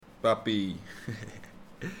Puppy.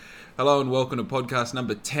 Hello and welcome to podcast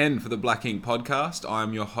number 10 for the Black Ink Podcast.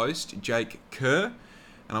 I'm your host, Jake Kerr,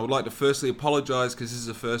 and I would like to firstly apologise because this is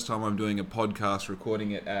the first time I'm doing a podcast,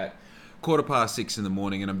 recording it at 6:15 in the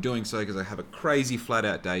morning, and I'm doing so because I have a crazy flat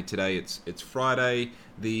out day today. It's Friday,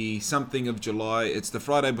 the something of July. It's the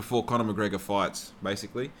Friday before Conor McGregor fights,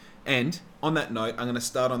 basically. And on that note, I'm going to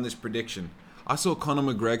start on this prediction. I saw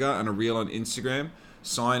Conor McGregor on a reel on Instagram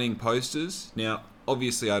signing posters. Now,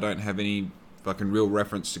 obviously, I don't have any fucking real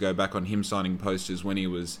reference to go back on him signing posters when he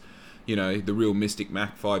was, the real Mystic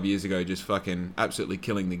Mac 5 years ago, just fucking absolutely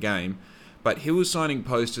killing the game. But he was signing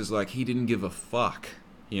posters like he didn't give a fuck,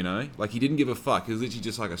 Like he didn't give a fuck. It was literally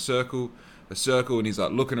just like a circle, and he's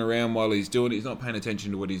like looking around while he's doing it. He's not paying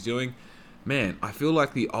attention to what he's doing. Man, I feel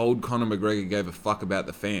like the old Conor McGregor gave a fuck about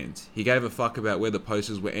the fans. He gave a fuck about where the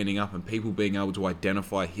posters were ending up and people being able to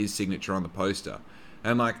identify his signature on the poster.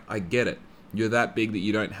 And I get it. You're that big that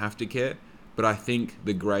you don't have to care. But I think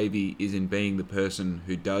the gravy is in being the person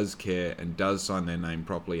who does care and does sign their name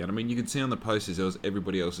properly. And I mean, you can see on the posters there was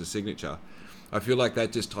everybody else's signature. I feel like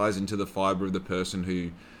that just ties into the fibre of the person who,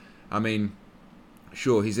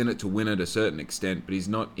 sure, he's in it to win it a certain extent, but he's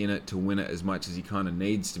not in it to win it as much as he kind of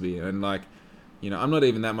needs to be. And I'm not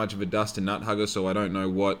even that much of a dust and nut hugger, so I don't know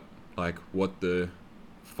what the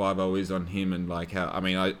 5-0 is on him and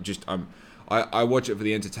how. I watch it for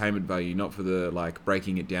the entertainment value, not for the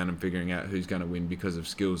breaking it down and figuring out who's going to win because of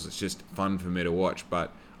skills. It's just fun for me to watch.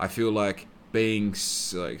 But I feel like being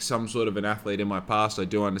some sort of an athlete in my past, I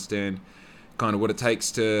do understand kind of what it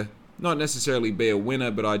takes to not necessarily be a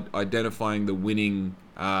winner, but identifying the winning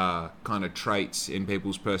kind of traits in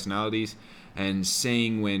people's personalities and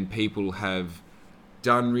seeing when people have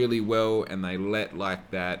done really well and they let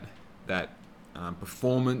that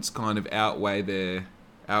performance kind of outweigh their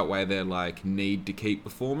need to keep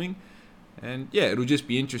performing. And yeah, it'll just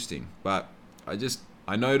be interesting. But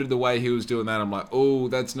I noted the way he was doing that. I'm like, oh,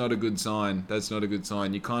 that's not a good sign. That's not a good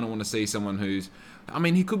sign. You kind of want to see someone who's,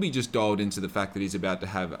 he could be just dialed into the fact that he's about to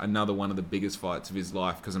have another one of the biggest fights of his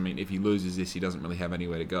life. Because if he loses this, he doesn't really have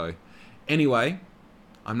anywhere to go. Anyway,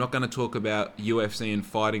 I'm not going to talk about UFC and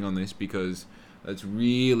fighting on this because that's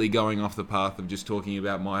really going off the path of just talking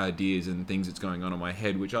about my ideas and things that's going on in my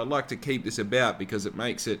head, which I'd like to keep this about because it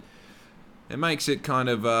makes it kind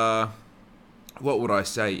of, what would I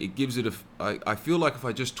say? It gives it I feel like if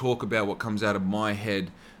I just talk about what comes out of my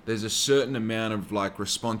head, there's a certain amount of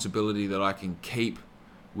responsibility that I can keep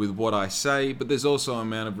with what I say, but there's also an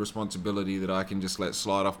amount of responsibility that I can just let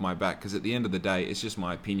slide off my back because at the end of the day, it's just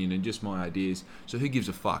my opinion and just my ideas. So who gives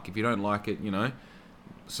a fuck? If you don't like it,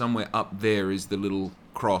 somewhere up there is the little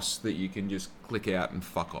cross that you can just click out and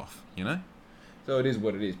fuck off, So it is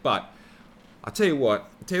what it is. But I'll tell you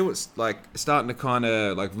what's starting to kind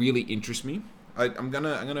of really interest me. I'm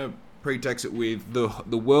gonna pretext it with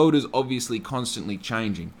the world is obviously constantly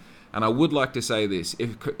changing, and I would like to say this: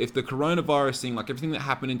 if the coronavirus thing, everything that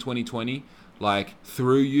happened in 2020,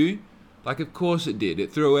 threw you. Of course it did.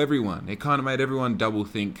 It threw everyone. It kind of made everyone double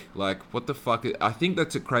think, what the fuck? I think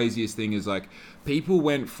that's the craziest thing is, people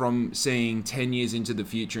went from seeing 10 years into the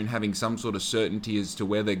future and having some sort of certainty as to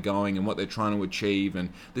where they're going and what they're trying to achieve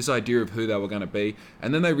and this idea of who they were going to be.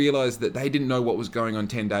 And then they realized that they didn't know what was going on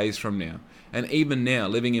 10 days from now. And even now,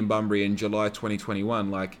 living in Bunbury in July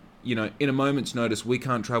 2021, in a moment's notice, we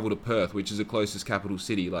can't travel to Perth, which is the closest capital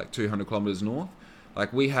city, 200 kilometers north.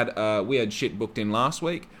 We had shit booked in last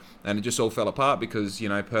week. And it just all fell apart because,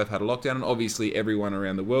 Perth had a lockdown. And obviously everyone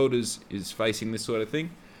around the world is facing this sort of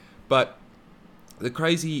thing. But the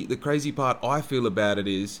crazy part I feel about it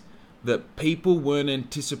is that people weren't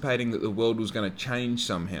anticipating that the world was going to change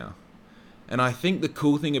somehow. And I think the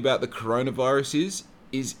cool thing about the coronavirus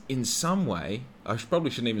is in some way,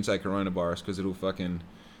 probably shouldn't even say coronavirus because it'll fucking...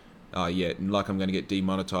 I'm going to get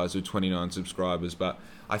demonetized with 29 subscribers. But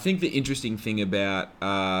I think the interesting thing about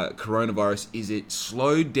coronavirus is it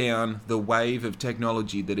slowed down the wave of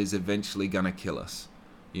technology that is eventually going to kill us,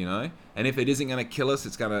 And if it isn't going to kill us,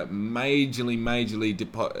 it's going to majorly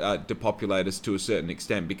depopulate us to a certain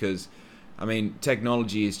extent because,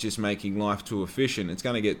 technology is just making life too efficient. It's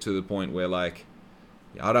going to get to the point where, I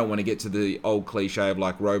don't want to get to the old cliche of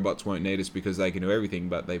robots won't need us because they can do everything,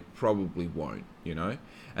 but they probably won't,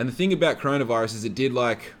 And the thing about coronavirus is it did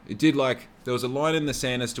there was a line in the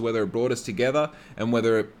sand as to whether it brought us together and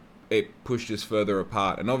whether it pushed us further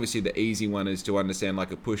apart. And obviously the easy one is to understand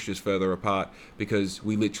it pushed us further apart because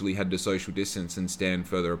we literally had to social distance and stand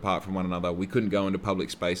further apart from one another. We couldn't go into public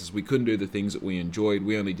spaces. We couldn't do the things that we enjoyed.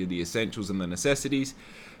 We only did the essentials and the necessities.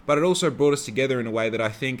 But it also brought us together in a way that I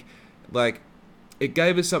think it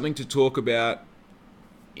gave us something to talk about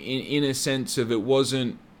in a sense of it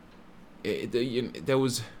wasn't there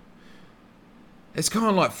was. It's kind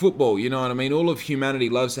of like football, you know what I mean? All of humanity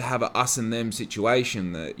loves to have a us and them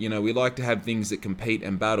situation. That, you know, we like to have things that compete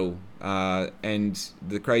and battle. And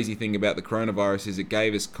the crazy thing about the coronavirus is it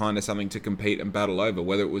gave us kind of something to compete and battle over,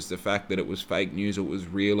 whether it was the fact that it was fake news or it was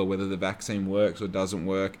real, or whether the vaccine works or doesn't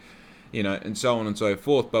work, you know, and so on and so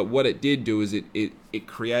forth. But what it did do is it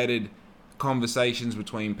created conversations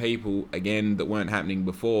between people, again, that weren't happening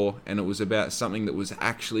before, and it was about something that was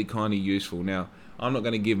actually kind of useful. Now, I'm not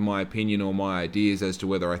going to give my opinion or my ideas as to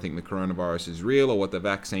whether I think the coronavirus is real or what the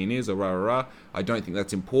vaccine is or rah rah rah. I don't think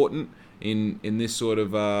that's important in this sort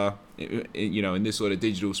of in this sort of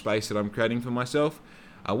digital space that I'm creating for myself.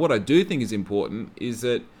 What I do think is important is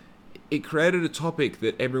that it created a topic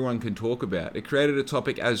that everyone can talk about. It created a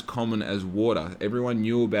topic as common as water. Everyone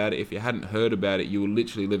knew about it. If you hadn't heard about it, you were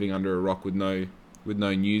literally living under a rock with no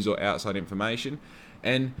news or outside information.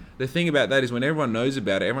 And the thing about that is when everyone knows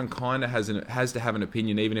about it, everyone kind of has to have an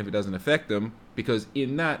opinion, even if it doesn't affect them, because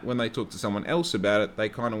in that, when they talk to someone else about it, they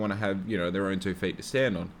kind of want to have, you know, their own 2 feet to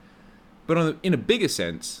stand on. But in a bigger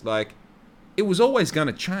sense, like, it was always going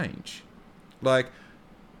to change. Like,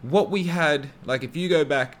 what we had, like, if you go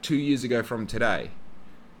back 2 years ago from today,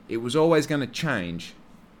 it was always going to change.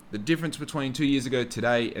 The difference between 2 years ago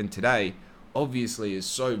today and today obviously is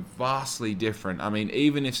so vastly different. I mean,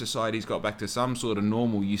 even if society's got back to some sort of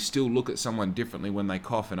normal, you still look at someone differently when they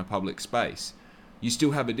cough in a public space. You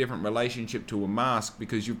still have a different relationship to a mask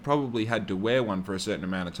because you've probably had to wear one for a certain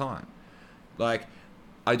amount of time. Like,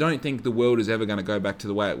 I don't think the world is ever going to go back to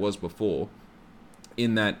the way it was before,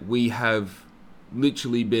 in that we have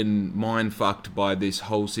literally been mind-fucked by this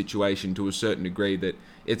whole situation to a certain degree that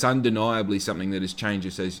it's undeniably something that has changed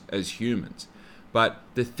us as humans. But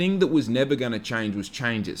the thing that was never going to change was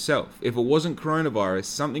change itself. If it wasn't coronavirus,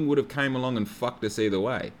 something would have came along and fucked us either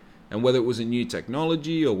way. And whether it was a new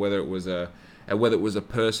technology, or whether it was a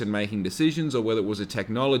person making decisions, or whether it was a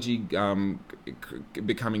technology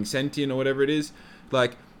becoming sentient, or whatever it is,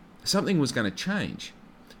 like, something was going to change.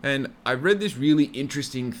 And I read this really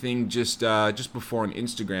interesting thing just before on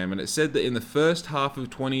Instagram, and it said that in the first half of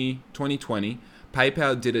 2020,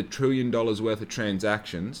 PayPal did $1 trillion worth of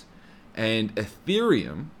transactions. And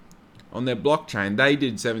Ethereum, on their blockchain, they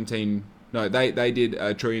did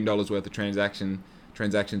 $1 trillion worth of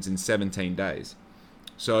transactions in 17 days.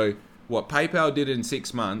 So what PayPal did in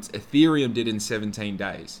 6 months, Ethereum did in 17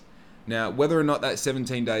 days. Now, whether or not that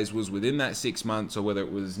 17 days was within that 6 months, or whether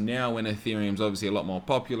it was now when Ethereum's obviously a lot more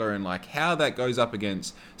popular, and like how that goes up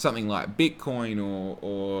against something like Bitcoin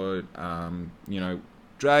or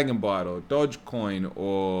Dragonbyte or Dogecoin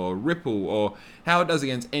or Ripple, or how it does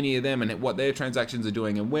against any of them, and what their transactions are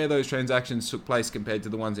doing, and where those transactions took place compared to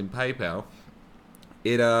the ones in PayPal,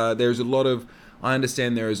 I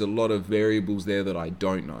understand there is a lot of variables there that I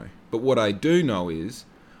don't know. But what I do know is,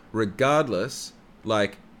 regardless,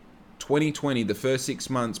 like 2020, the first 6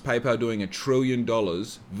 months, PayPal doing $1 trillion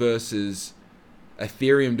versus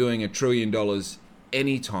Ethereum doing $1 trillion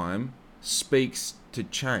anytime speaks to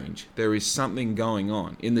change. There is something going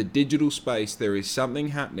on. In the digital space, there is something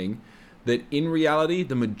happening that in reality,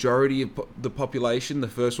 the majority of the population, the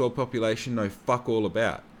first world population, know fuck all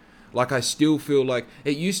about. Like, I still feel like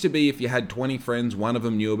it used to be if you had 20 friends, one of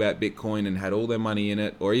them knew about Bitcoin and had all their money in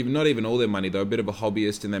it, or even not even all their money, they were a bit of a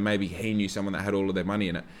hobbyist, and then maybe he knew someone that had all of their money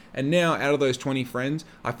in it. And now, out of those 20 friends,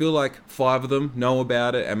 I feel like 5 of them know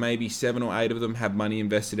about it, and maybe 7 or 8 of them have money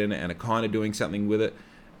invested in it and are kind of doing something with it.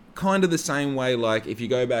 Kind of the same way, like, if you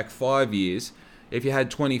go back 5 years, if you had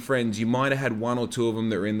 20 friends, you might have had 1 or 2 of them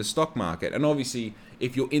that are in the stock market. And obviously,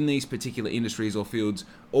 if you're in these particular industries or fields,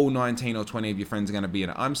 all 19 or 20 of your friends are going to be in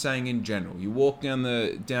it. I'm saying in general, you walk down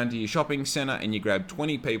to your shopping center and you grab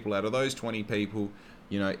 20 people. Out of those 20 people,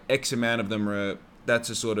 you know, X amount of them are, that's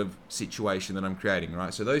a sort of situation that I'm creating,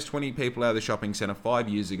 right? So those 20 people out of the shopping center 5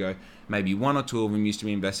 years ago, maybe 1 or 2 of them used to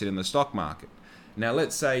be invested in the stock market. Now,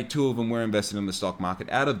 let's say 2 of them were invested in the stock market.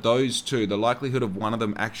 Out of those 2, the likelihood of one of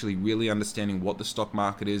them actually really understanding what the stock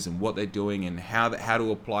market is and what they're doing and how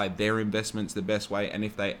to apply their investments the best way, and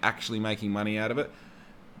if they're actually making money out of it,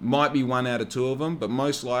 might be 1 out of 2 of them. But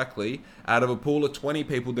most likely, out of a pool of 20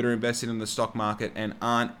 people that are invested in the stock market and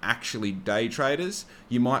aren't actually day traders,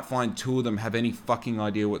 you might find 2 of them have any fucking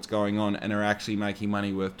idea what's going on and are actually making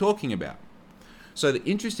money worth talking about. So the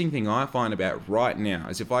interesting thing I find about right now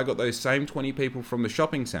is if I got those same 20 people from the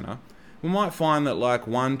shopping center, we might find that like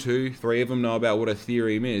 1, 2, 3 of them know about what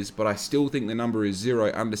Ethereum is, but I still think the number is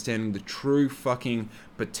 0, understanding the true fucking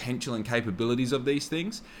potential and capabilities of these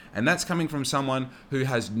things. And that's coming from someone who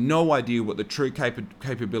has no idea what the true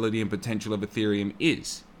capability and potential of Ethereum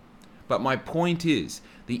is. But my point is,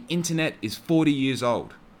 the internet is 40 years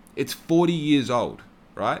old. It's 40 years old,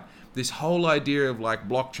 right? This whole idea of like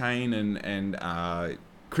blockchain and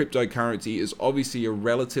cryptocurrency is obviously a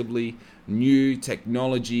relatively new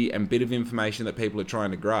technology and bit of information that people are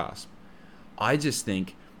trying to grasp. I just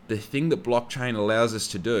think the thing that blockchain allows us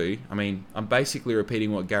to do, I mean, I'm basically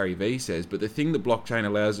repeating what Gary Vee says, but the thing that blockchain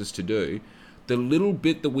allows us to do, the little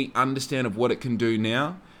bit that we understand of what it can do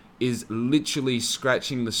now is literally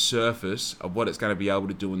scratching the surface of what it's going to be able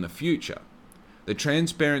to do in the future. The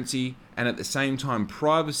transparency and at the same time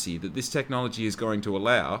privacy that this technology is going to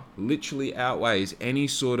allow literally outweighs any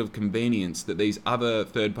sort of convenience that these other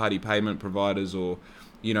third-party payment providers or,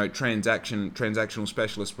 you know, transactional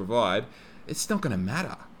specialists provide. It's not going to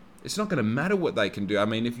matter. It's not going to matter what they can do. I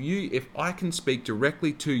mean, if I can speak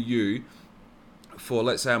directly to you for,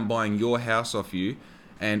 let's say I'm buying your house off you,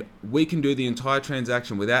 and we can do the entire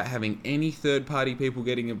transaction without having any third-party people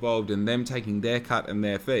getting involved and them taking their cut and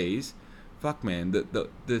their fees, fuck man,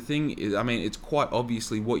 the thing is, I mean, it's quite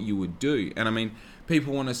obviously what you would do. And I mean,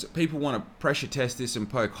 people want to pressure test this and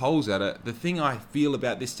poke holes at it. The thing I feel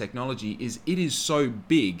about this technology is it is so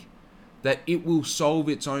big that it will solve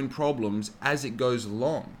its own problems as it goes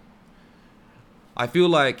along. I feel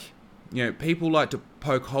like, you know, people like to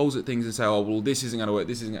poke holes at things and say, oh, well, this isn't going to work,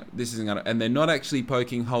 this isn't going to, and they're not actually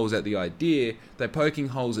poking holes at the idea, they're poking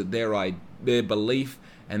holes at their belief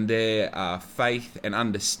and their faith and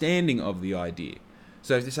understanding of the idea.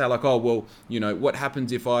 So if they say like, oh, well, you know, what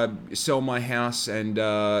happens if I sell my house and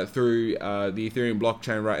through the Ethereum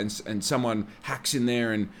blockchain, right, and someone hacks in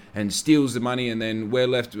there and steals the money, and then we're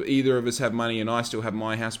left, either of us have money and I still have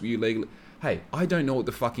my house, but you legally... Hey, I don't know what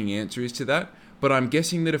the fucking answer is to that, but I'm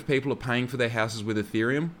guessing that if people are paying for their houses with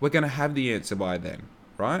Ethereum, we're going to have the answer by then,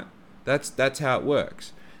 right? That's how it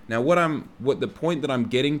works. Now, what the point that I'm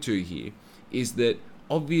getting to here is that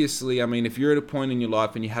obviously, I mean, if you're at a point in your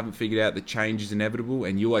life and you haven't figured out that change is inevitable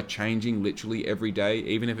and you are changing literally every day,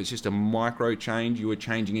 even if it's just a micro change, you are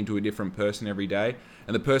changing into a different person every day.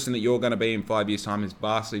 And the person that you're going to be in 5 years' time is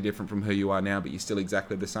vastly different from who you are now, but you're still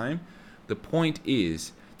exactly the same. The point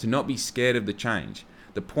is to not be scared of the change.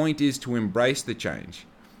 The point is to embrace the change.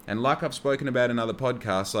 And like I've spoken about in other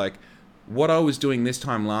podcasts, like what I was doing this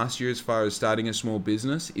time last year as far as starting a small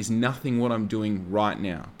business is nothing what I'm doing right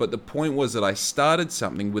now. But the point was that I started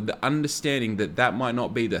something with the understanding that that might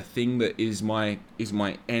not be the thing that is my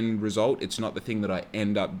end result. It's not the thing that I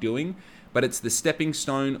end up doing, but it's the stepping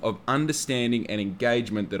stone of understanding and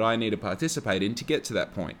engagement that I need to participate in to get to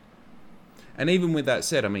that point. And even with that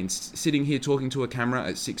said, I mean, sitting here talking to a camera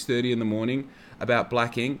at 6:30 in the morning about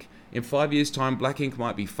black ink, in 5 years' time, black ink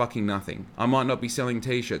might be fucking nothing. I might not be selling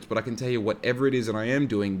t-shirts, but I can tell you whatever it is that I am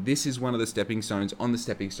doing, this is one of the stepping stones on the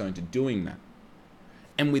stepping stone to doing that.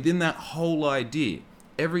 And within that whole idea,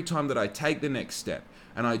 every time that I take the next step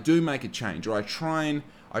and I do make a change, or I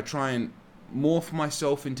try and morph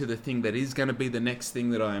myself into the thing that is going to be the next thing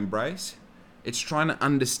that I embrace, it's trying to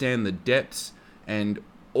understand the depths and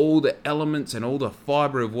all the elements and all the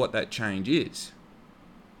fiber of what that change is.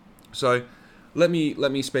 So let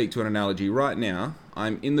me speak to an analogy. Right now,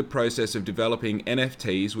 I'm in the process of developing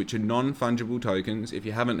NFTs, which are non-fungible tokens. If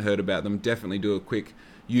you haven't heard about them, definitely do a quick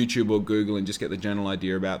YouTube or Google and just get the general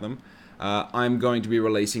idea about them. I'm going to be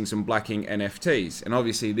releasing some black ink NFTs. And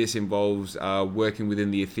obviously this involves working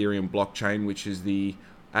within the Ethereum blockchain, which is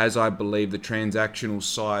as I believe, the transactional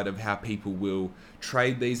side of how people will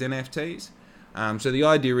trade these NFTs. So the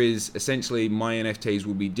idea is essentially my NFTs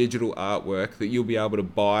will be digital artwork that you'll be able to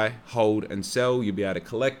buy, hold, and sell. You'll be able to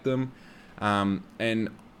collect them. And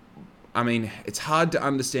I mean, it's hard to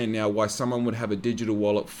understand now why someone would have a digital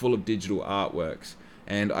wallet full of digital artworks.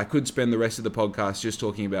 And I could spend the rest of the podcast just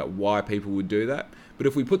talking about why people would do that. But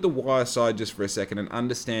if we put the why aside just for a second and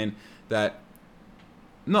understand that,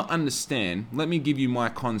 let me give you my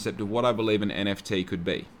concept of what I believe an NFT could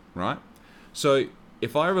be, right? So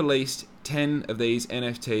if I released 10 of these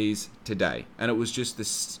NFTs today, and it was just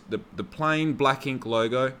the plain black ink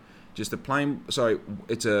logo,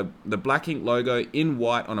 the black ink logo in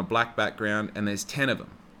white on a black background, and there's 10 of them,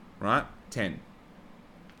 right? 10.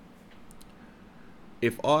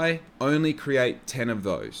 If I only create 10 of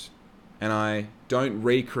those, and I don't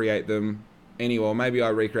recreate them anyway, maybe I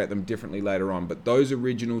recreate them differently later on, but those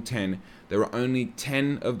original 10, there are only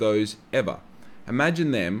 10 of those ever. Imagine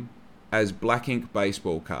them as black ink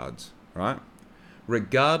baseball cards, right?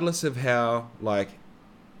 Regardless of how,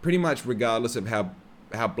 pretty much regardless of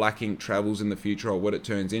how black ink travels in the future or what it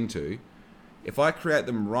turns into, if I create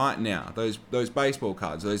them right now, those baseball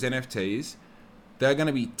cards, those NFTs, they're going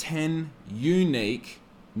to be 10 unique,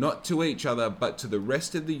 not to each other, but to the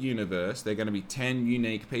rest of the universe. They're going to be 10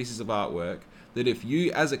 unique pieces of artwork that if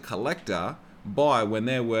you as a collector buy when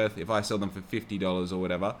they're worth, if I sell them for $50 or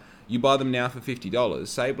whatever, you buy them now for $50.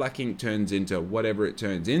 Say Black Ink turns into whatever it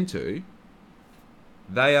turns into,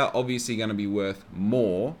 they are obviously going to be worth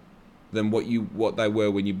more than what they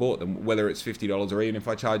were when you bought them, whether it's $50 or even if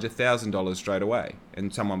I charge $1,000 straight away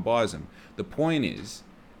and someone buys them. The point is,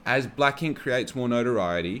 as Black Ink creates more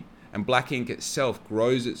notoriety and Black Ink itself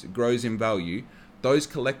grows in value, those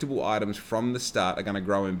collectible items from the start are going to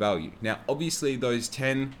grow in value. Now, obviously, those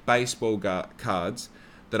 10 baseball cards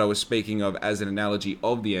that I was speaking of as an analogy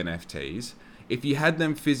of the NFTs, if you had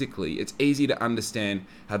them physically, it's easy to understand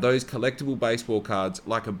how those collectible baseball cards,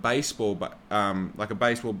 like a baseball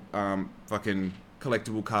fucking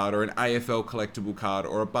collectible card, or an AFL collectible card,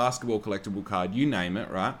 or a basketball collectible card, you name it,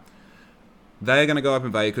 right? They're going to go up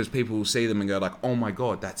in value because people will see them and go like, oh my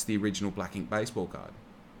God, that's the original Black Ink baseball card.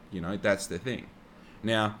 You know, that's the thing.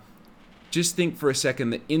 Now, just think for a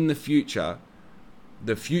second that in the future,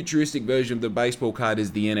 the futuristic version of the baseball card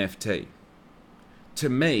is the NFT. To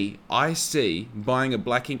me, I see buying a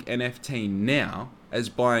Black Ink NFT now as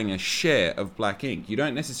buying a share of Black Ink. You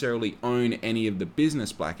don't necessarily own any of the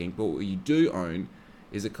business Black Ink, but what you do own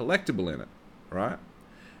is a collectible in it, right?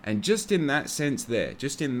 And just in that sense there,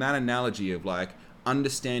 just in that analogy of like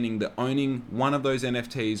understanding that owning one of those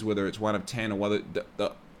NFTs, whether it's one of 10 or whether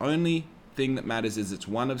the only thing that matters is it's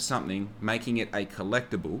one of something, making it a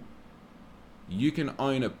collectible, you can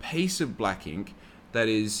own a piece of Black Ink that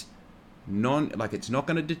is it's not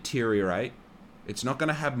going to deteriorate. It's not going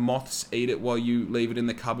to have moths eat it while you leave it in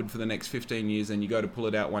the cupboard for the next 15 years and you go to pull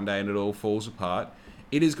it out one day and it all falls apart.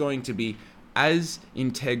 It is going to be as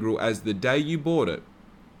integral as the day you bought it.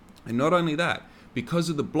 And not only that, because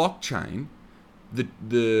of the blockchain,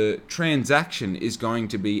 the transaction is going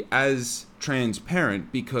to be as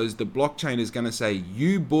transparent because the blockchain is going to say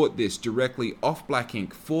you bought this directly off Black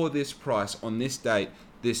Ink for this price on this date,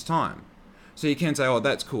 this time. So you can say, oh,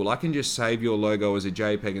 that's cool. I can just save your logo as a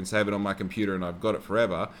JPEG and save it on my computer and I've got it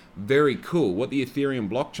forever. Very cool. What the Ethereum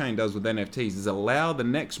blockchain does with NFTs is allow the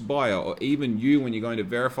next buyer or even you when you're going to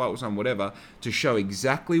verify it with someone, whatever, to show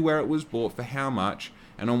exactly where it was bought for how much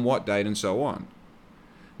and on what date and so on.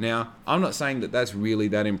 Now, I'm not saying that that's really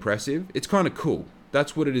that impressive. It's kind of cool.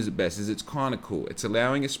 That's what it is at best, is it's kind of cool. It's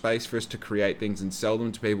allowing a space for us to create things and sell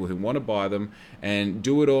them to people who want to buy them and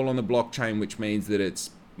do it all on the blockchain, which means that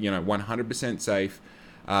it's 100% safe.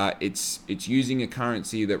 It's using a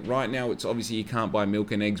currency that right now it's obviously you can't buy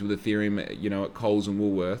milk and eggs with Ethereum, at Coles and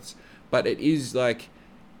Woolworths, but it is like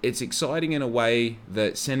it's exciting in a way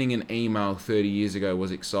that sending an email 30 years ago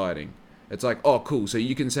was exciting. It's like, oh, cool. So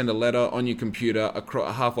you can send a letter on your computer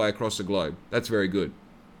halfway across the globe. That's very good.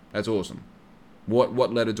 That's awesome.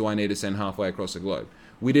 What letter do I need to send halfway across the globe?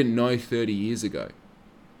 We didn't know 30 years ago.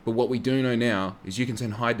 But what we do know now is you can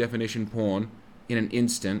send high definition porn in an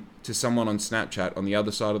instant to someone on Snapchat on the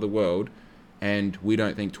other side of the world, and we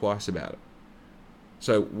don't think twice about it.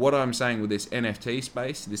 So what I'm saying with this NFT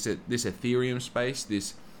space, this Ethereum space,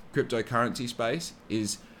 this cryptocurrency space,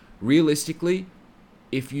 is realistically,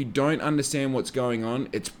 if you don't understand what's going on,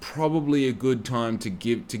 it's probably a good time to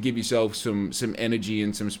give yourself some energy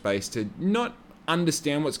and some space to not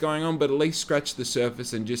understand what's going on, but at least scratch the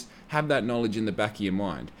surface and just have that knowledge in the back of your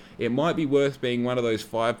mind. It might be worth being one of those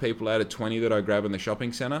 5 people out of 20 that I grab in the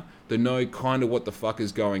shopping center that know kind of what the fuck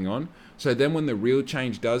is going on. So then when the real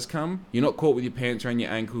change does come, you're not caught with your pants around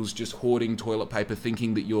your ankles just hoarding toilet paper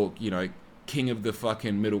thinking that you're, king of the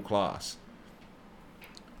fucking middle class.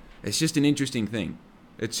 It's just an interesting thing.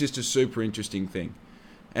 It's just a super interesting thing.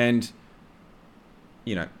 And,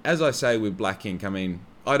 as I say with Black Ink, I mean,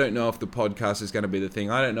 I don't know if the podcast is going to be the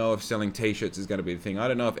thing. I don't know if selling t-shirts is going to be the thing. I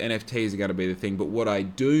don't know if NFTs are going to be the thing. But what I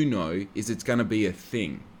do know is it's going to be a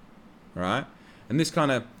thing, right? And this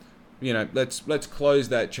kind of, let's close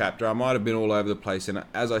that chapter. I might have been all over the place. And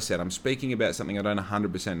as I said, I'm speaking about something I don't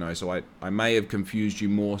 100% know. So I may have confused you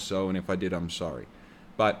more so. And if I did, I'm sorry.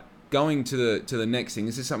 But going to the next thing,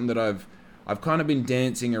 this is something that I've kind of been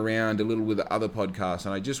dancing around a little with the other podcasts.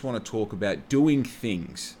 And I just want to talk about doing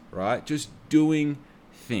things, right? Just doing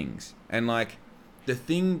things. And like the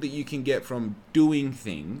thing that you can get from doing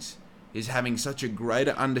things is having such a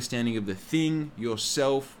greater understanding of the thing,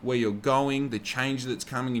 yourself, where you're going, the change that's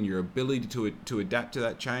coming, and your ability to adapt to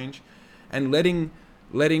that change, and letting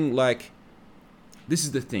like, this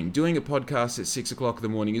is the thing, doing a podcast at 6 o'clock in the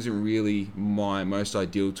morning isn't really my most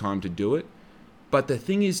ideal time to do it, but the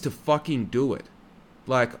thing is to fucking do it.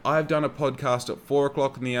 Like, I've done a podcast at 4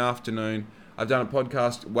 o'clock in the afternoon. I've done a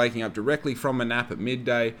podcast waking up directly from a nap at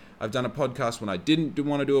midday. I've done a podcast when I didn't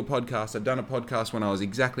want to do a podcast. I've done a podcast when I was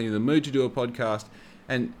exactly in the mood to do a podcast.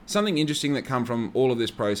 And something interesting that come from all of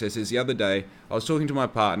this process is the other day, I was talking to my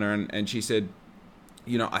partner and she said,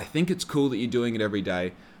 I think it's cool that you're doing it every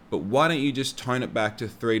day, but why don't you just tone it back to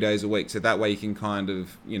 3 days a week? So that way you can kind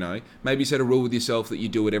of, maybe set a rule with yourself that you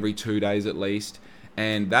do it every 2 days at least.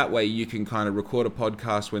 And that way you can kind of record a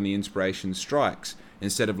podcast when the inspiration strikes,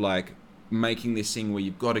 instead of like making this thing where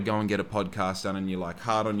you've got to go and get a podcast done and you're like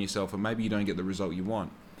hard on yourself and maybe you don't get the result you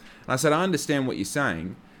want. And I said, I understand what you're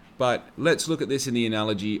saying, but let's look at this in the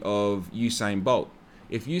analogy of Usain Bolt.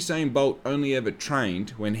 If Usain Bolt only ever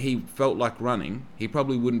trained when he felt like running, he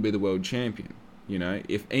probably wouldn't be the world champion.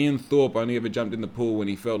 If Ian Thorpe only ever jumped in the pool when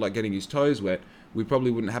he felt like getting his toes wet, we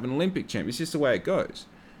probably wouldn't have an Olympic champion. It's just the way it goes.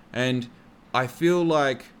 And I feel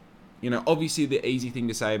like, obviously the easy thing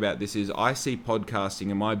to say about this is I see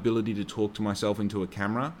podcasting and my ability to talk to myself into a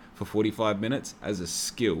camera for 45 minutes as a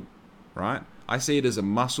skill, right? I see it as a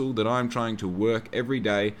muscle that I'm trying to work every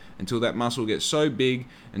day until that muscle gets so big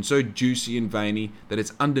and so juicy and veiny that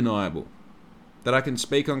it's undeniable. That I can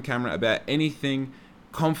speak on camera about anything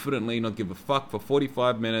confidently, not give a fuck for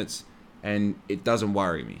 45 minutes, and it doesn't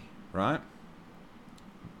worry me, right?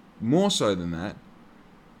 More so than that,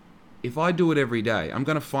 if I do it every day, I'm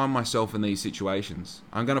going to find myself in these situations.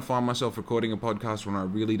 I'm going to find myself recording a podcast when I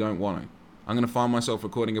really don't want to. I'm going to find myself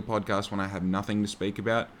recording a podcast when I have nothing to speak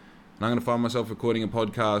about. And I'm going to find myself recording a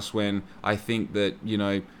podcast when I think that,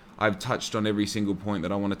 I've touched on every single point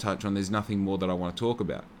that I want to touch on. There's nothing more that I want to talk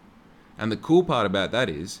about. And the cool part about that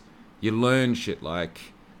is you learn shit.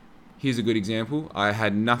 Like, here's a good example. I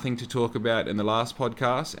had nothing to talk about in the last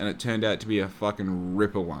podcast, and it turned out to be a fucking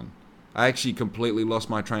ripper one. I actually completely lost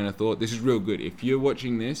my train of thought. This is real good. If you're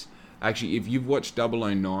watching this, actually, if you've watched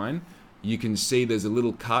 009, you can see there's a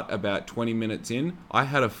little cut about 20 minutes in. I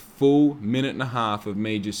had a full minute and a half of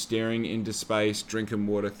me just staring into space, drinking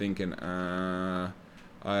water, thinking, and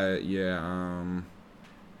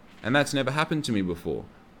that's never happened to me before.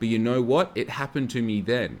 But you know what? It happened to me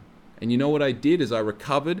then. And you know what I did is I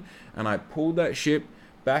recovered and I pulled that ship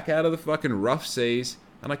back out of the fucking rough seas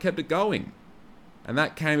and I kept it going. And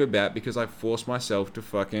that came about because I forced myself to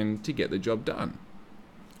get the job done.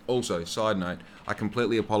 Also, side note, I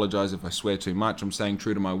completely apologize if I swear too much. I'm staying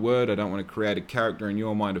true to my word. I don't want to create a character in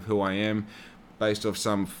your mind of who I am based off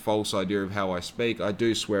some false idea of how I speak. I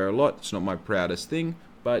do swear a lot. It's not my proudest thing,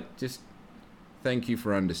 but just thank you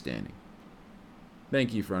for understanding.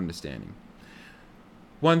 Thank you for understanding.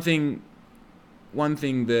 One thing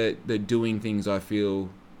that doing things I feel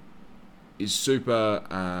is super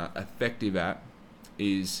effective at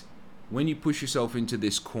is when you push yourself into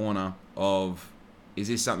this corner of, is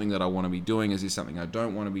this something that I want to be doing? Is this something I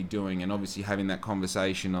don't want to be doing? And obviously having that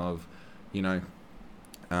conversation of,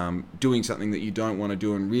 doing something that you don't want to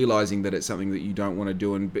do and realizing that it's something that you don't want to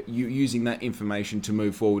do, but you using that information to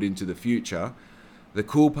move forward into the future. The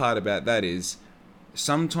cool part about that is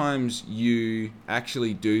sometimes you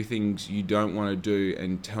actually do things you don't want to do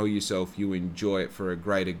and tell yourself you enjoy it for a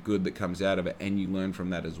greater good that comes out of it, and you learn from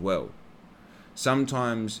that as well.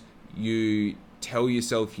 Sometimes you tell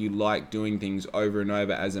yourself you like doing things over and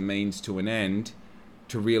over as a means to an end,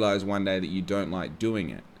 to realize one day that you don't like doing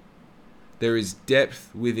it. There is depth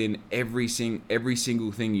within every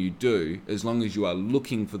single thing you do, as long as you are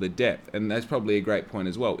looking for the depth. And that's probably a great point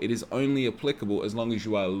as well. It is only applicable as long as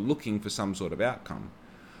you are looking for some sort of outcome.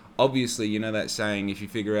 Obviously, you know that saying, if you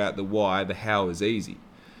figure out the why, the how is easy.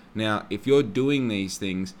 Now, if you're doing these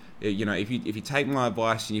things, if you take my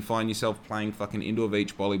advice and you find yourself playing fucking indoor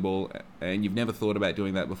beach volleyball and you've never thought about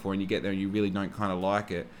doing that before, and you get there and you really don't kind of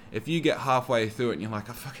like it, if you get halfway through it and you're like,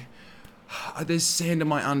 there's sand in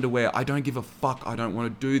my underwear, I don't give a fuck, I don't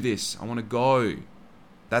want to do this, I want to go.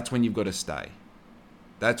 That's when you've got to stay.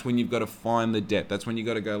 That's when you've got to find the depth. That's when you've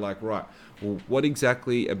got to go like, right, well, what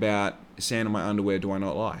exactly about sand in my underwear do I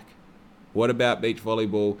not like? What about beach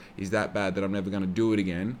volleyball is that bad that I'm never going to do it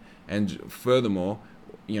again? And furthermore,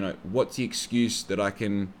 what's the excuse that I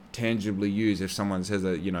can tangibly use if someone says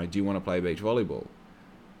that, do you want to play beach volleyball?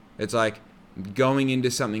 It's like going into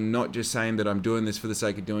something, not just saying that I'm doing this for the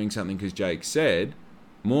sake of doing something because Jake said,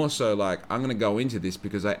 more so like, I'm going to go into this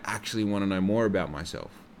because I actually want to know more about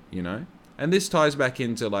myself, And this ties back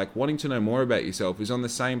into like wanting to know more about yourself is on the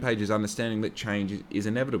same page as understanding that change is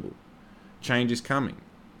inevitable. Change is coming.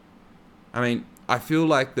 I mean, I feel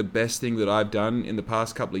like the best thing that I've done in the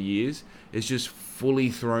past couple of years is just fully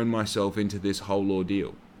thrown myself into this whole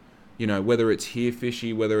ordeal. Whether it's Here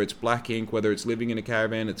Fishy, whether it's Black Ink, whether it's living in a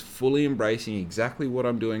caravan, it's fully embracing exactly what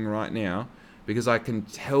I'm doing right now, because I can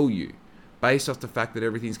tell you, based off the fact that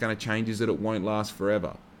everything's going to change, is that it won't last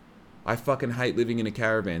forever. I fucking hate living in a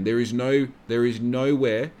caravan. There is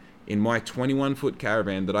nowhere in my 21-foot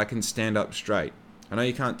caravan that I can stand up straight. I know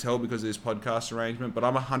you can't tell because of this podcast arrangement, but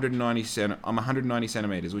I'm 190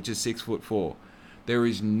 centimeters, which is 6'4". There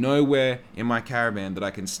is nowhere in my caravan that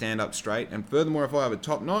I can stand up straight. And furthermore, if I have a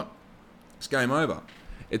top knot, it's game over.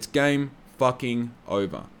 It's game fucking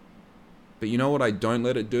over. But you know what I don't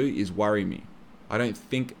let it do is worry me. I don't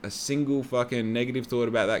think a single fucking negative thought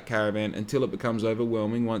about that caravan until it becomes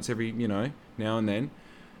overwhelming once every, now and then.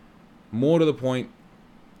 More to the point,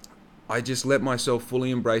 I just let myself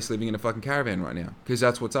fully embrace living in a fucking caravan right now. Because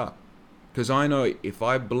that's what's up. Because I know if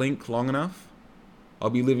I blink long enough, I'll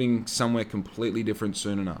be living somewhere completely different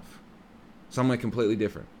soon enough. Somewhere completely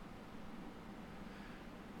different.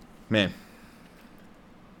 Man.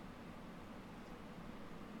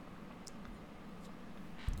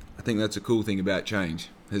 I think that's a cool thing about change,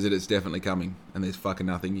 is that it's definitely coming, and there's fucking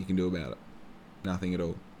nothing you can do about it. Nothing at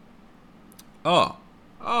all. I'll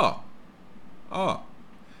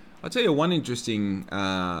tell you one interesting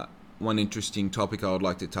topic I would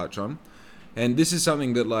like to touch on, and this is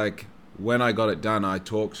something that, like, when I got it done, I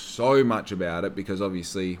talked so much about it, because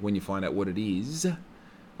obviously when you find out what it is,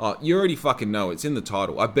 you already fucking know. It's in the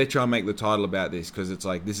title. I bet you I'll make the title about this, because it's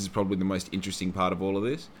like, this is probably the most interesting part of all of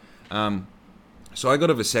this. So I got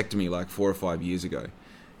a vasectomy like 4 or 5 years ago,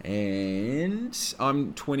 and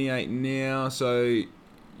I'm 28 now, so,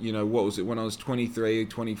 what was it, when I was 23,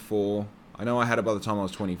 24, I know I had it by the time I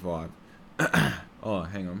was 25. Oh,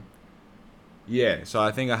 hang on. Yeah, so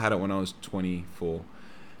I think I had it when I was 24.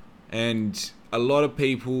 And a lot of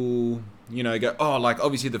people, go,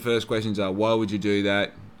 obviously the first questions are, why would you do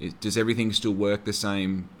that? Does everything still work the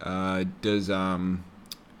same?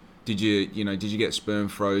 Did you get sperm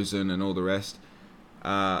frozen and all the rest?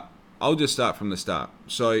 I'll just start from the start.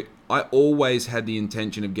 So I always had the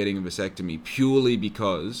intention of getting a vasectomy purely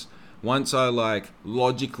because once I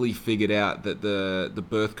logically figured out that the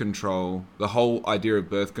birth control, the whole idea of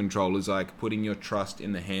birth control is like putting your trust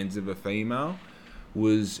in the hands of a female,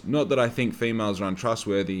 was not that I think females are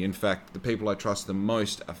untrustworthy. In fact, the people I trust the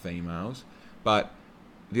most are females. But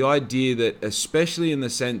the idea that, especially in the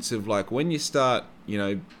sense of when you start,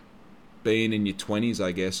 being in your 20s,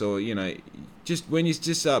 I guess, or, just when you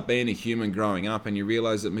just start being a human growing up and you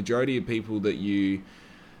realize that majority of people that you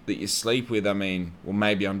sleep with,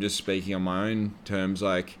 maybe I'm just speaking on my own terms,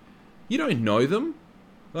 you don't know them.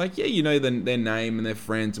 You know their name and their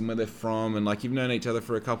friends and where they're from, and you've known each other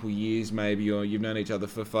for a couple years maybe, or you've known each other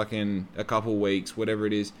for fucking a couple weeks, whatever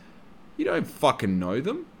it is. You don't fucking know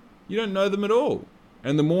them. You don't know them at all.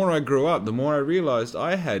 And the more I grew up, the more I realized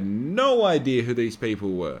I had no idea who these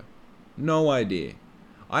people were. No idea.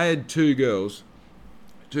 I had two girls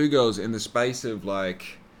in the space of I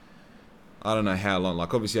don't know how long.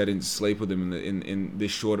 Obviously I didn't sleep with them in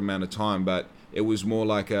this short amount of time, but it was more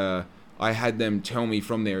I had them tell me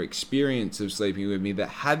from their experience of sleeping with me that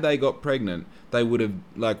had they got pregnant, they would have,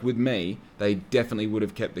 with me, they definitely would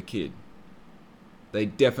have kept the kid. They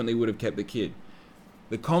definitely would have kept the kid.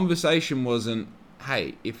 The conversation wasn't,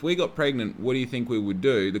 hey, if we got pregnant, what do you think we would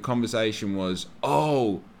do? The conversation was,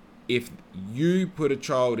 if you put a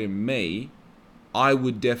child in me, I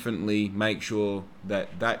would definitely make sure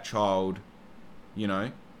that child,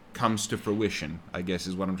 comes to fruition, I guess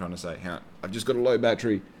is what I'm trying to say. I've just got a low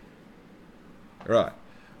battery. Right.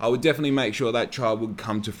 I would definitely make sure that child would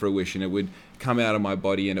come to fruition. It would come out of my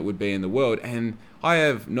body and it would be in the world. And I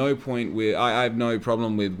have no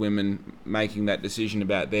problem with women making that decision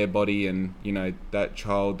about their body and, that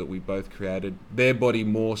child that we both created. Their body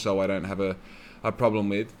more so I don't have a problem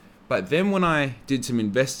with. But then when I did some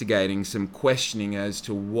investigating, some questioning as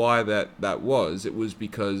to why that was, it was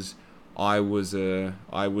because I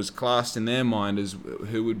was classed in their mind as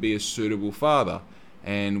who would be a suitable father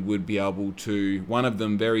and would be able to, one of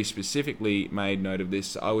them very specifically made note of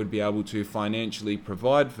this, I would be able to financially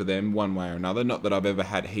provide for them one way or another. Not that I've ever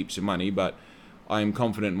had heaps of money, but I am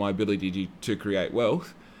confident in my ability to create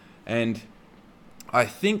wealth. And I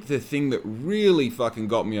think the thing that really fucking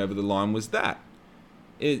got me over the line was that.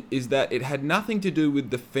 Is that it had nothing to do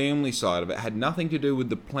with the family side of it. It had nothing to do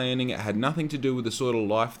with the planning. It had nothing to do with the sort of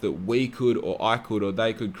life that we could or I could or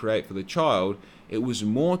they could create for the child. It was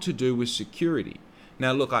more to do with security.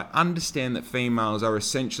 Now, look, I understand that females are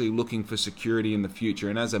essentially looking for security in the future,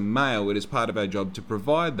 and as a male, it is part of our job to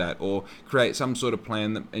provide that or create some sort of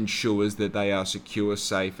plan that ensures that they are secure,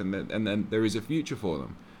 safe, and then there is a future for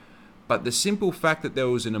them. But the simple fact that there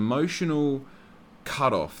was an emotional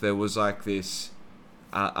cutoff, there was this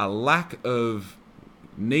a lack of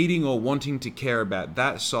needing or wanting to care about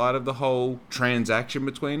that side of the whole transaction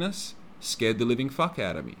between us, scared the living fuck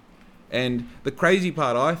out of me. And the crazy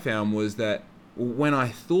part I found was that when I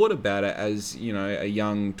thought about it as, a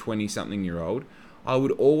young 20-something-year-old, I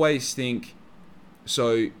would always think,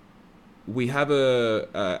 So we have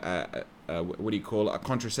a what do you call it? A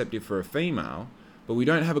contraceptive for a female, but we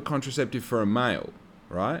don't have a contraceptive for a male,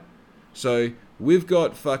 right? So we've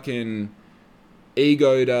got fucking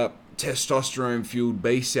egoed up, testosterone fueled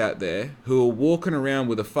beasts out there who are walking around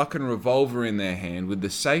with a fucking revolver in their hand with the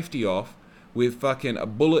safety off, with fucking a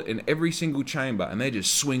bullet in every single chamber, and they're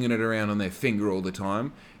just swinging it around on their finger all the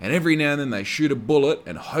time, and every now and then they shoot a bullet,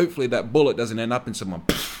 and hopefully that bullet doesn't end up in someone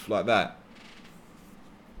like that.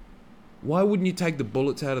 Why wouldn't you take the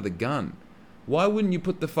bullets out of the gun? Why wouldn't you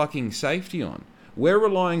put the fucking safety on? We're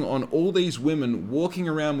relying on all these women walking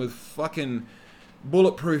around with fucking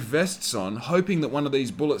bulletproof vests on, hoping that one of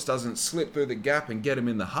these bullets doesn't slip through the gap and get them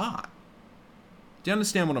in the heart. Do you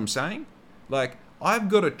understand what I'm saying? Like, I've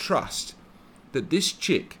got to trust that this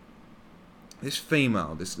chick, this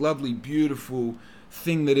female, this lovely, beautiful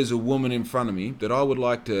thing that is a woman in front of me, that I would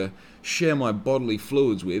like to share my bodily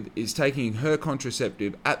fluids with, is taking her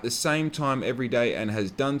contraceptive at the same time every day and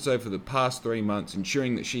has done so for the past 3 months,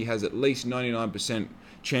 ensuring that she has at least 99%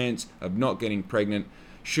 chance of not getting pregnant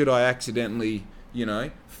should I accidentally,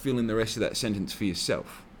 fill in the rest of that sentence for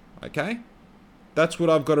yourself. Okay? That's what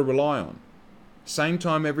I've got to rely on. Same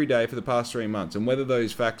time every day for the past 3 months. And whether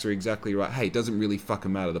those facts are exactly right, hey, it doesn't really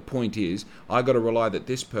fucking matter. The point is, I got to rely that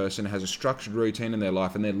this person has a structured routine in their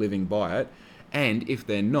life and they're living by it. And if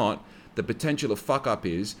they're not, the potential of fuck up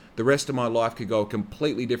is the rest of my life could go a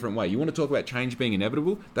completely different way. You want to talk about change being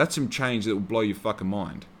inevitable? That's some change that will blow your fucking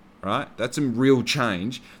mind. Right? That's some real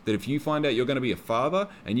change that if you find out you're going to be a father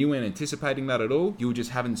and you weren't anticipating that at all, you were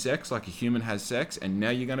just having sex like a human has sex, and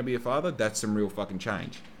now you're going to be a father, that's some real fucking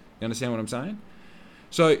change. You understand what I'm saying?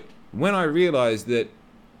 So when I realized that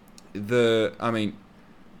the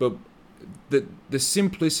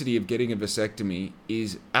simplicity of getting a vasectomy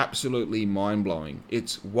is absolutely mind-blowing.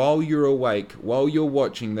 It's while you're awake, while you're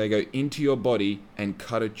watching, they go into your body and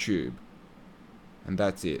cut a tube. And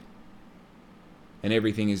that's it. And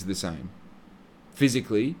everything is the same.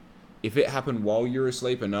 Physically, if it happened while you're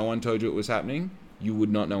asleep and no one told you it was happening, you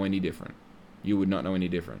would not know any different. You would not know any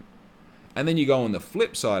different. And then you go on the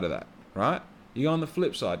flip side of that, right? You go on the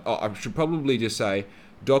flip side. Oh, I should probably just say,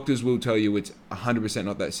 doctors will tell you it's 100%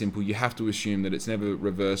 not that simple. You have to assume that it's never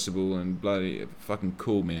reversible and bloody fucking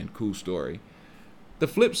cool, man. Cool story. The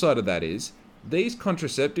flip side of that is, these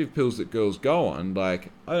contraceptive pills that girls go on,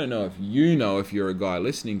 like, I don't know if you're a guy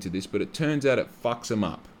listening to this, but it turns out it fucks them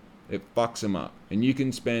up. It fucks them up. And you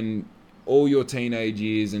can spend all your teenage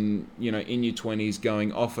years and, in your 20s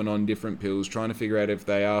going off and on different pills, trying to figure out if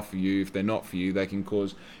they are for you, if they're not for you. They can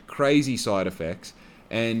cause crazy side effects,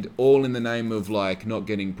 and all in the name of, like, not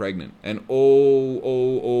getting pregnant. And they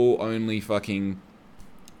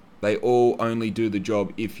all only do the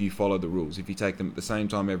job if you follow the rules, if you take them at the same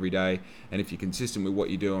time every day, and if you're consistent with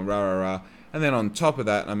what you do, and rah, rah, rah. And then on top of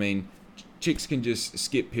that, I mean, chicks can just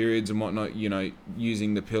skip periods and whatnot,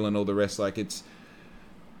 using the pill and all the rest. Like,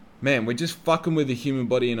 man, we're just fucking with the human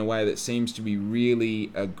body in a way that seems to be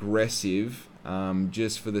really aggressive,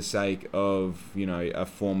 just for the sake of, a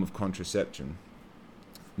form of contraception.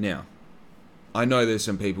 Now, I know there's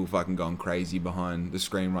some people fucking going crazy behind the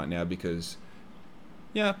screen right now because,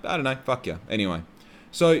 yeah, I don't know, fuck yeah. Anyway,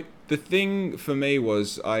 so the thing for me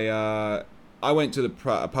was I went to the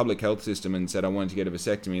public health system and said I wanted to get a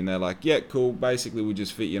vasectomy, and they're like, yeah, cool, basically we'll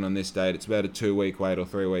just fit you in on this date. It's about a 2-week wait or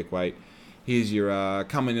 3-week wait. Here's your,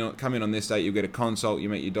 come in on this date, you'll get a consult, you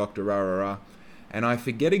meet your doctor, rah, rah, rah. And I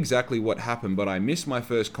forget exactly what happened, but I missed my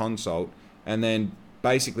first consult, and then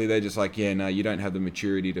basically they're just like, yeah, no, you don't have the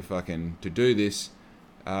maturity to do this,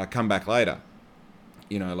 come back later.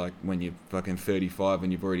 Like when you're fucking 35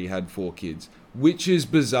 and you've already had 4 kids, which is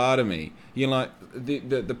bizarre to me. Like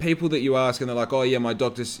the people that you ask and they're like, oh yeah, my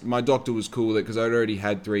doctor was cool with it because I'd already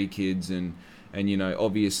had 3 kids and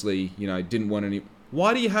obviously, didn't want any.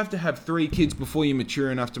 Why do you have to have 3 kids before you're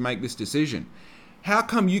mature enough to make this decision? How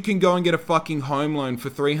come you can go and get a fucking home loan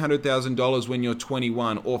for $300,000 when you're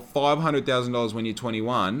 21 or $500,000 when you're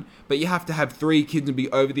 21, but you have to have 3 kids and be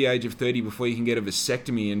over the age of 30 before you can get a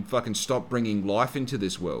vasectomy and fucking stop bringing life into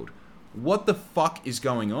this world? What the fuck is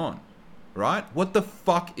going on? Right? What the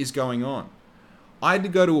fuck is going on? I had to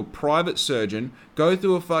go to a private surgeon, go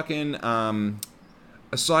through a fucking, a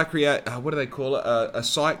psych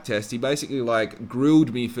test. He basically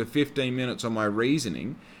grilled me for 15 minutes on my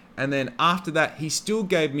reasoning. And then after that, he still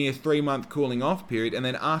gave me a 3-month cooling off period. And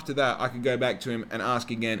then after that, I could go back to him and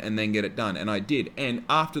ask again and then get it done. And I did. And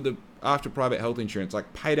after private health insurance,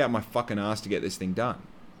 paid out my fucking ass to get this thing done.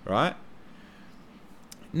 Right?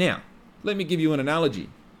 Now, let me give you an analogy.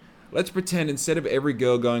 Let's pretend instead of every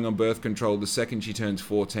girl going on birth control the second she turns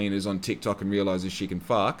 14 is on TikTok and realizes she can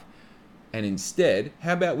fuck, And instead,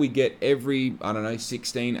 how about we get every, I don't know,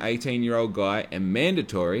 16, 18-year-old guy and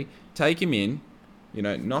mandatory, take him in,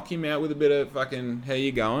 knock him out with a bit of fucking, how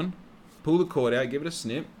you going? Pull the cord out, give it a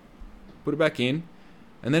snip, put it back in.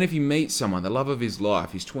 And then if he meets someone, the love of his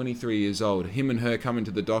life, he's 23 years old, him and her come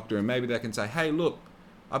into the doctor and maybe they can say, hey, look,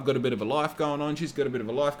 I've got a bit of a life going on, she's got a bit of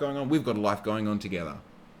a life going on, we've got a life going on together.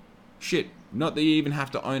 Shit, not that you even have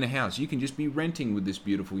to own a house. You can just be renting with this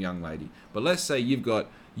beautiful young lady. But let's say you've got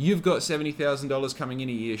 $70,000 coming in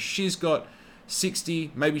a year, she's got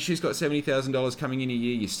 60, maybe she's got $70,000 coming in a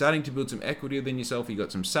year, you're starting to build some equity within yourself, you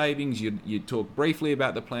got some savings, you talk briefly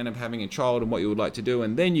about the plan of having a child and what you would like to do,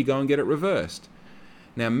 and then you go and get it reversed.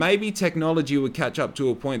 Now, maybe technology would catch up to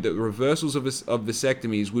a point that reversals of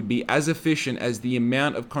vasectomies would be as efficient as the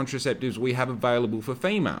amount of contraceptives we have available for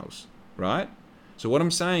females, right? So what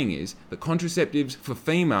I'm saying is the contraceptives for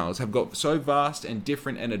females have got so vast and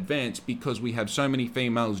different and advanced because we have so many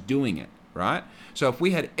females doing it, right? So if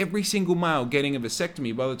we had every single male getting a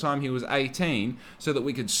vasectomy by the time he was 18 so that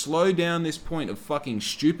we could slow down this point of fucking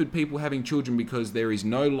stupid people having children because there is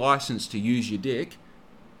no license to use your dick,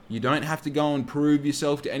 you don't have to go and prove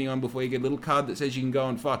yourself to anyone before you get a little card that says you can go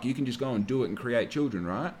and fuck. You can just go and do it and create children,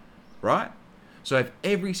 right? Right? So if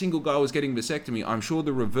every single guy was getting vasectomy, I'm sure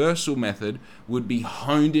the reversal method would be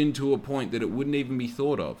honed into a point that it wouldn't even be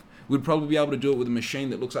thought of. We'd probably be able to do it with a machine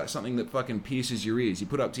that looks like something that fucking pierces your ears. You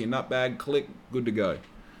put it up to your nut bag, click, good to go.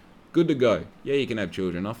 Good to go. Yeah, you can have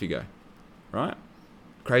children. Off you go. Right?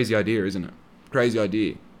 Crazy idea, isn't it? Crazy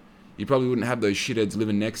idea. You probably wouldn't have those shitheads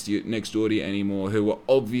living next door to you anymore who were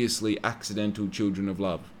obviously accidental children of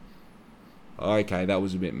love. Okay, that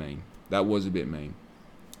was a bit mean.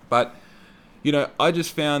 But, I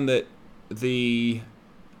just found that the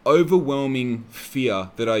overwhelming fear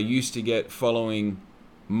that I used to get following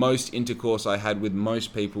most intercourse I had with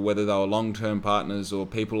most people, whether they were long-term partners or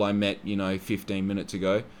people I met, 15 minutes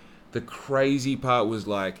ago, the crazy part was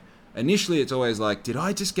like, initially it's always like, did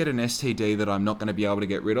I just get an STD that I'm not going to be able to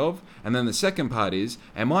get rid of? And then the second part is,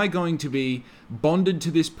 am I going to be bonded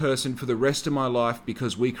to this person for the rest of my life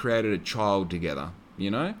because we created a child together,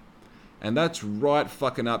 And that's right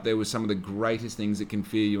fucking up there with some of the greatest things that can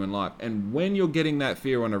fear you in life. And when you're getting that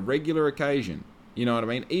fear on a regular occasion, you know what I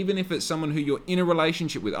mean? Even if it's someone who you're in a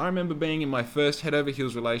relationship with. I remember being in my first head over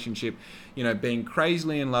heels relationship, being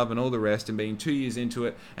crazily in love and all the rest and being 2 years into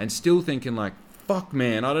it and still thinking like, fuck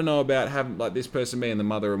man, I don't know about having like this person being the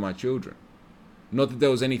mother of my children. Not that there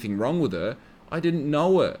was anything wrong with her. I didn't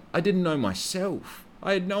know her. I didn't know myself.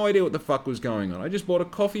 I had no idea what the fuck was going on. I just bought a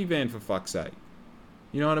coffee van for fuck's sake.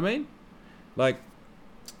 You know what I mean? Like,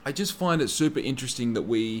 I just find it super interesting that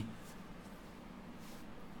we,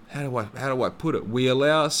 how do I put it? We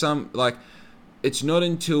allow some, like, it's not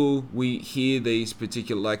until we hear these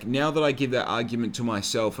particular, like, now that I give that argument to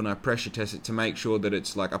myself and I pressure test it to make sure that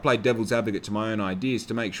it's like, I play devil's advocate to my own ideas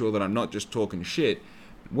to make sure that I'm not just talking shit.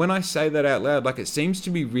 When I say that out loud, like, it seems to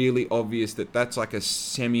be really obvious that that's like a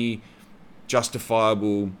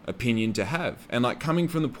semi-justifiable opinion to have. And like, coming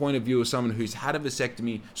from the point of view of someone who's had a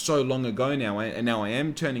vasectomy so long ago now, and now I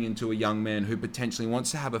am turning into a young man who potentially wants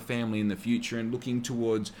to have a family in the future and looking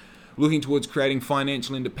towards creating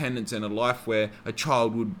financial independence and a life where a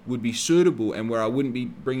child would be suitable and where I wouldn't be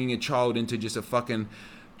bringing a child into just a fucking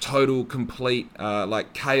total, complete,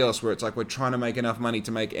 like chaos where it's like we're trying to make enough money to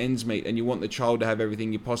make ends meet and you want the child to have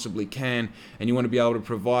everything you possibly can and you want to be able to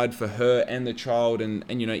provide for her and the child and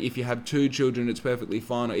if you have 2 children, it's perfectly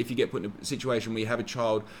fine. Or if you get put in a situation where you have a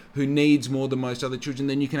child who needs more than most other children,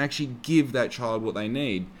 then you can actually give that child what they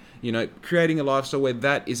need. Creating a lifestyle where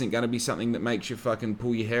that isn't going to be something that makes you fucking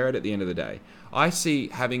pull your hair out at the end of the day. I see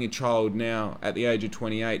having a child now at the age of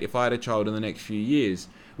 28, if I had a child in the next few years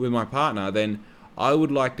with my partner, then I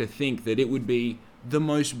would like to think that it would be the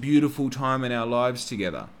most beautiful time in our lives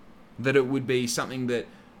together. That it would be something that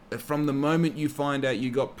from the moment you find out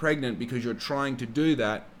you got pregnant because you're trying to do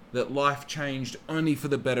that life changed only for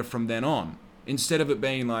the better from then on. Instead of it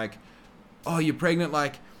being like, oh, you're pregnant,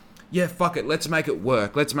 like, yeah, fuck it, let's make it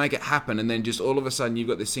work, let's make it happen, and then just all of a sudden you've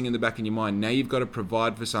got this thing in the back of your mind. Now you've got to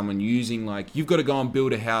provide for someone using, like, you've got to go and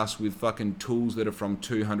build a house with fucking tools that are from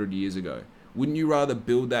 200 years ago. Wouldn't you rather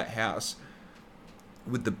build that house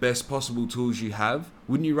with the best possible tools you have?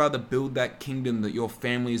 Wouldn't you rather build that kingdom that your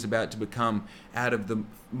family is about to become out of the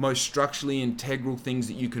most structurally integral things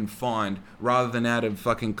that you can find rather than out of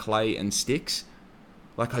fucking clay and sticks?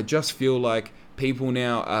 Like, I just feel like people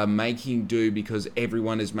now are making do because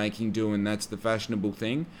everyone is making do and that's the fashionable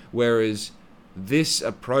thing. Whereas this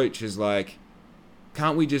approach is like,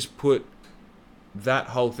 can't we just put that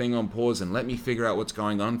whole thing on pause and let me figure out what's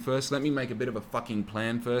going on first. Let me make a bit of a fucking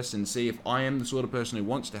plan first and see if I am the sort of person who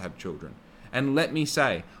wants to have children. And let me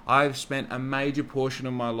say, I've spent a major portion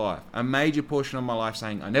of my life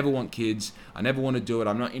saying, I never want kids, I never want to do it,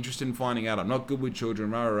 I'm not interested in finding out, I'm not good with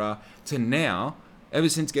children, rah, rah, rah, to now, ever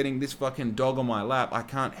since getting this fucking dog on my lap, I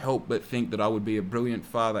can't help but think that I would be a brilliant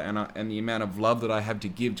father, and the amount of love that I have to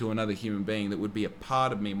give to another human being that would be a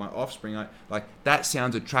part of me, my offspring, that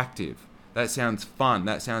sounds attractive, that sounds fun,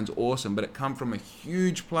 that sounds awesome, but it come from a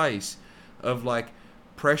huge place of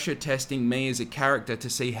pressure testing me as a character to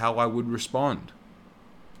see how I would respond.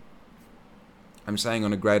 I'm saying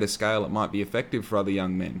on a greater scale, it might be effective for other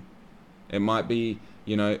young men. It might be,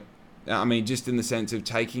 just in the sense of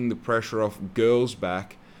taking the pressure off girls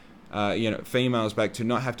back, females back, to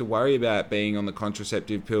not have to worry about being on the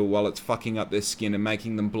contraceptive pill while it's fucking up their skin and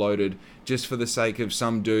making them bloated just for the sake of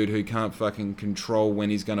some dude who can't fucking control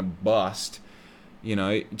when he's gonna bust,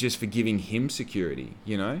 just for giving him security,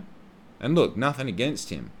 And look, nothing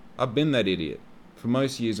against him. I've been that idiot for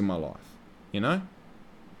most years of my life,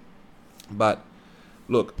 But,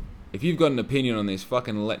 look, if you've got an opinion on this,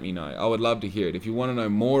 fucking let me know. I would love to hear it. If you want to know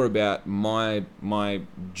more about my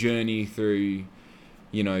journey through,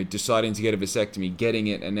 deciding to get a vasectomy, getting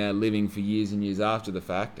it, and now living for years and years after the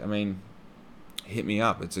fact, hit me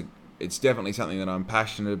up. It's definitely something that I'm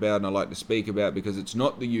passionate about and I like to speak about because it's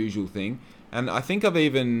not the usual thing. And I think I've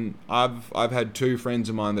had 2 friends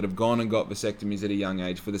of mine that have gone and got vasectomies at a young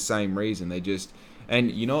age for the same reason.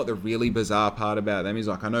 And you know what the really bizarre part about them is?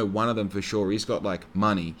 I know one of them for sure, he's got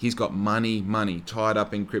money. He's got money tied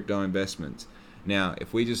up in crypto investments. Now,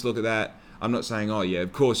 if we just look at that, I'm not saying, oh yeah,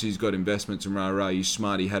 of course he's got investments and rah, you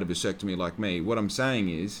smart, he had a vasectomy like me. What I'm saying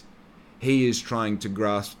is, he is trying to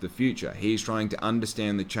grasp the future. He's trying to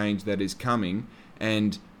understand the change that is coming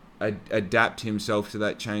and adapt himself to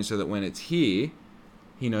that change so that when it's here,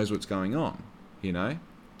 he knows what's going on,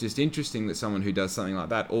 Just interesting that someone who does something like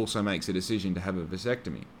that also makes a decision to have a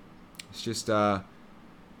vasectomy. It's just,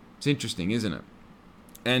 it's interesting, isn't it?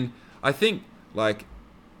 And I think,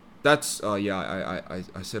 that's, I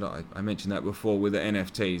said, I mentioned that before with the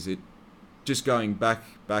NFTs. Just going back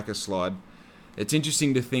a slide, it's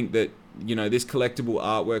interesting to think that, this collectible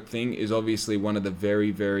artwork thing is obviously one of the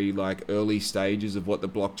very, very early stages of what the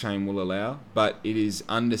blockchain will allow, but it is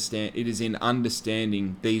in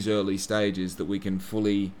understanding these early stages that we can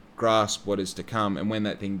fully grasp what is to come. And when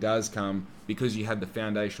that thing does come, because you have the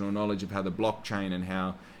foundational knowledge of how the blockchain and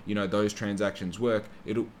how, those transactions work,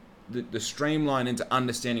 the streamline into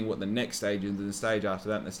understanding what the next stage is, and the stage after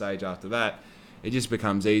that, and the stage after that, it just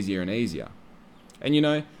becomes easier and easier. And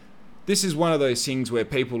this is one of those things where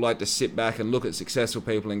people like to sit back and look at successful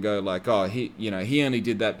people and go oh, he only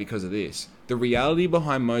did that because of this. The reality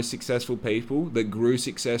behind most successful people that grew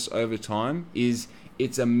success over time is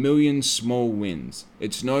it's a million small wins.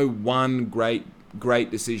 It's no one great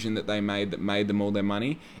decision that they made that made them all their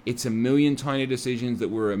money. It's a million tiny decisions that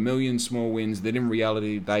were a million small wins that in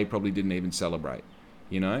reality they probably didn't even celebrate,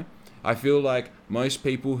 I feel like most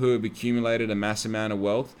people who have accumulated a mass amount of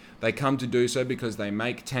wealth, they come to do so because they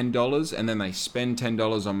make $10 and then they spend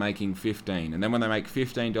 $10 on making $15. And then when they make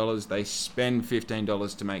 $15, they spend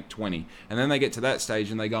 $15 to make $20. And then they get to that stage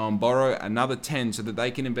and they go and borrow another $10 so that they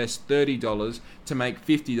can invest $30 to make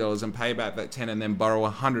 $50 and pay back that $10 and then borrow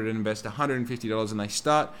 $100 and invest $150. And they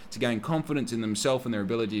start to gain confidence in themselves and their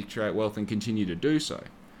ability to create wealth and continue to do so.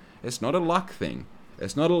 It's not a luck thing.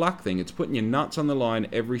 It's not a luck thing. It's putting your nuts on the line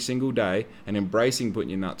every single day and embracing putting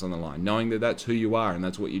your nuts on the line, knowing that that's who you are and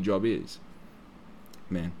that's what your job is.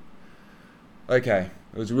 Man. Okay,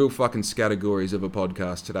 it was a real fucking scattergories of a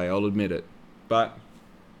podcast today, I'll admit it. But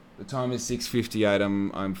the time is 6:58.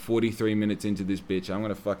 I'm 43 minutes into this bitch. I'm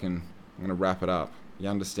gonna wrap it up. You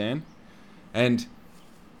understand? And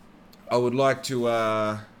I would like to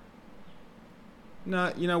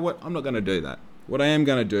no, you know what? I'm not gonna do that. What I am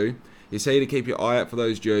gonna do is say to keep your eye out for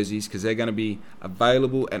those jerseys because they're going to be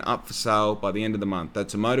available and up for sale by the end of the month.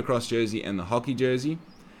 That's a motocross jersey and the hockey jersey.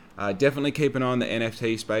 Definitely keep an eye on the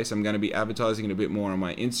NFT space. I'm going to be advertising it a bit more on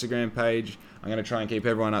my Instagram page. I'm going to try and keep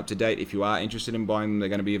everyone up to date. If you are interested in buying them, they're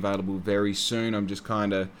going to be available very soon. I'm just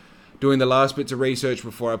kind of doing the last bits of research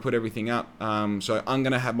before I put everything up. So I'm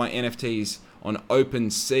going to have my NFTs on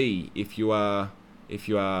OpenSea. If you are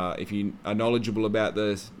knowledgeable about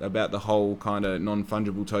the whole kind of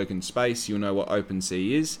non-fungible token space, you'll know what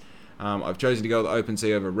OpenSea is. I've chosen to go with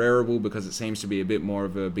OpenSea over Rarible because it seems to be a bit more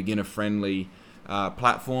of a beginner-friendly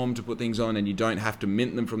platform to put things on, and you don't have to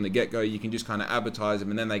mint them from the get-go. You can just kind of advertise them,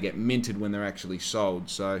 and then they get minted when they're actually sold.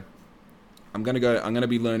 So I'm going to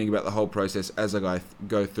be learning about the whole process as I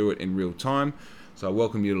go through it in real time. So I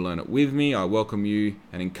welcome you to learn it with me. I welcome you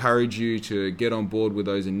and encourage you to get on board with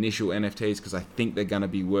those initial NFTs because I think they're going to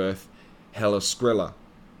be worth hella skrilla,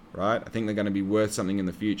 right? I think they're going to be worth something in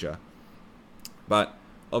the future. But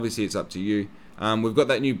obviously it's up to you. We've got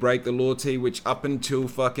that new Break the Law tee, which up until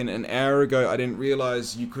fucking an hour ago, I didn't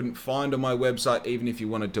realize you couldn't find on my website, even if you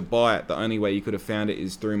wanted to buy it. The only way you could have found it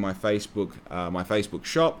is through my Facebook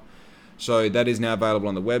shop. So that is now available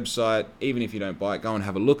on the website. Even if you don't buy it, go and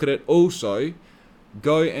have a look at it. Also,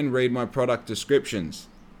 go and read my product descriptions.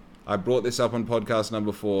 I brought this up on podcast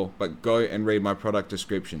number 4, but go and read my product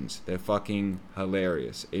descriptions. They're fucking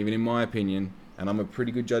hilarious, even in my opinion. And I'm a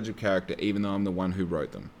pretty good judge of character, even though I'm the one who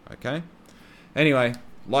wrote them. Okay? Anyway,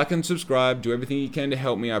 like and subscribe. Do everything you can to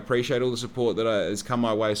help me. I appreciate all the support that has come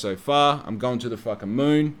my way so far. I'm going to the fucking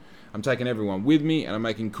moon. I'm taking everyone with me, and I'm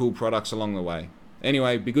making cool products along the way.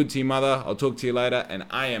 Anyway, be good to your mother. I'll talk to you later, and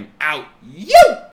I am out. You!